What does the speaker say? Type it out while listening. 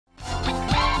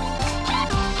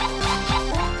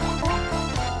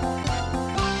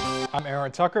I'm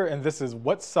Aaron Tucker, and this is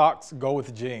What Socks Go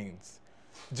With Jeans.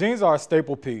 Jeans are a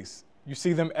staple piece. You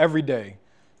see them every day.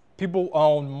 People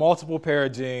own multiple pair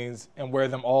of jeans and wear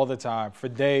them all the time, for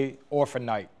day or for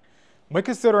night. When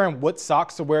considering what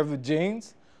socks to wear with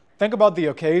jeans, think about the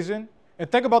occasion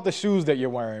and think about the shoes that you're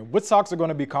wearing. What socks are going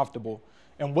to be comfortable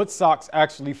and what socks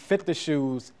actually fit the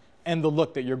shoes and the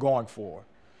look that you're going for.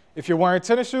 If you're wearing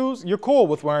tennis shoes, you're cool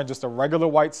with wearing just a regular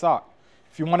white sock.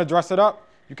 If you want to dress it up,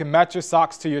 you can match your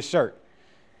socks to your shirt.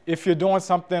 If you're doing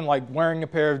something like wearing a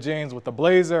pair of jeans with a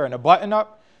blazer and a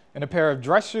button-up and a pair of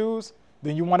dress shoes,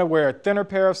 then you want to wear a thinner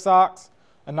pair of socks,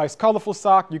 a nice colorful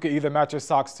sock. You can either match your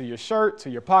socks to your shirt, to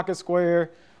your pocket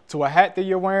square, to a hat that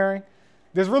you're wearing.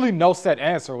 There's really no set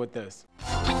answer with this.